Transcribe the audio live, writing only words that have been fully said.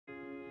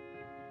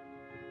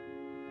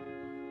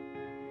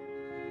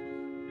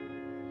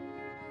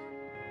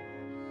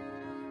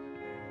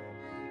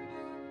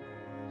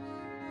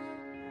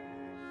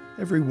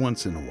Every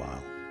once in a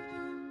while,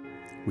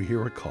 we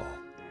hear a call.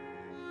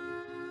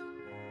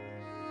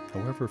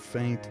 However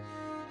faint,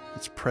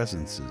 its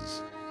presence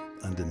is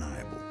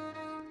undeniable.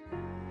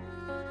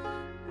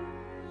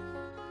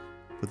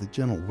 With a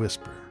gentle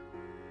whisper,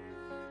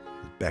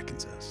 it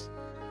beckons us,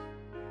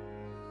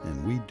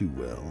 and we do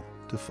well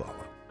to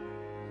follow.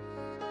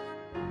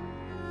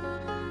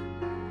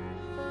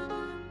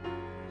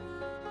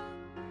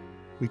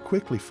 We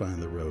quickly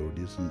find the road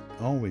isn't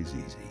always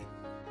easy,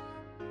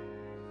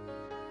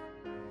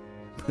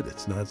 but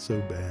it's not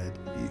so bad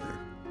either.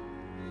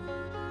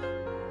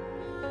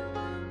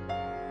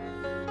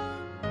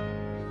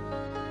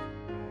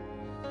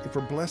 If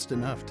we're blessed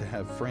enough to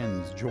have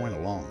friends join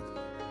along,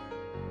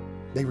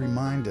 they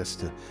remind us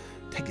to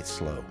take it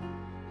slow,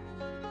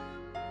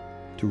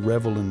 to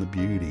revel in the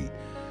beauty,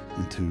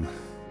 and to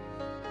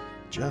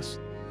just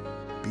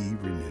be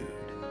renewed.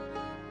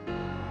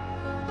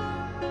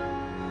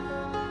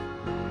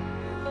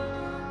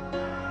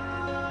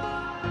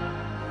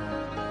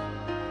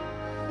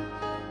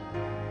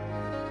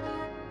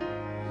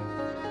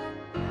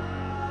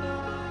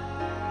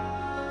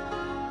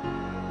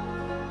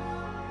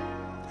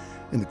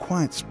 In the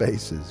quiet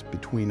spaces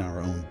between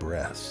our own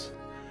breaths,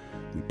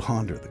 we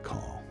ponder the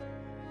call.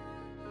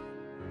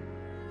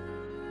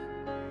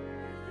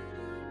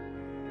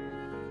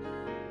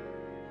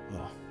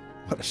 Oh,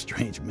 what a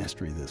strange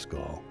mystery, this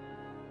call.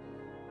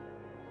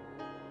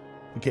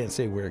 We can't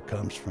say where it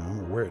comes from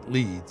or where it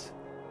leads,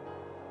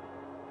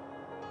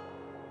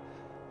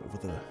 but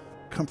with a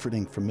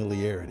comforting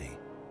familiarity,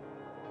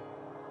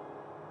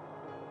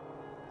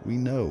 we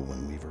know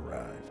when we've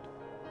arrived.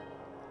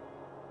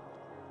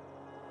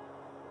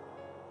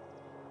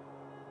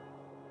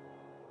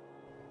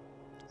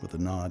 With a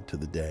nod to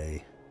the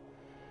day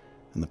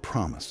and the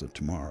promise of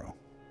tomorrow,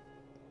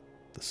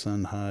 the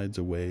sun hides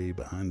away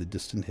behind the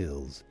distant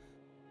hills,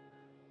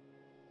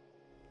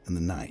 and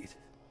the night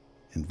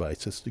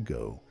invites us to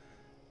go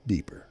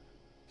deeper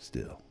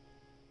still.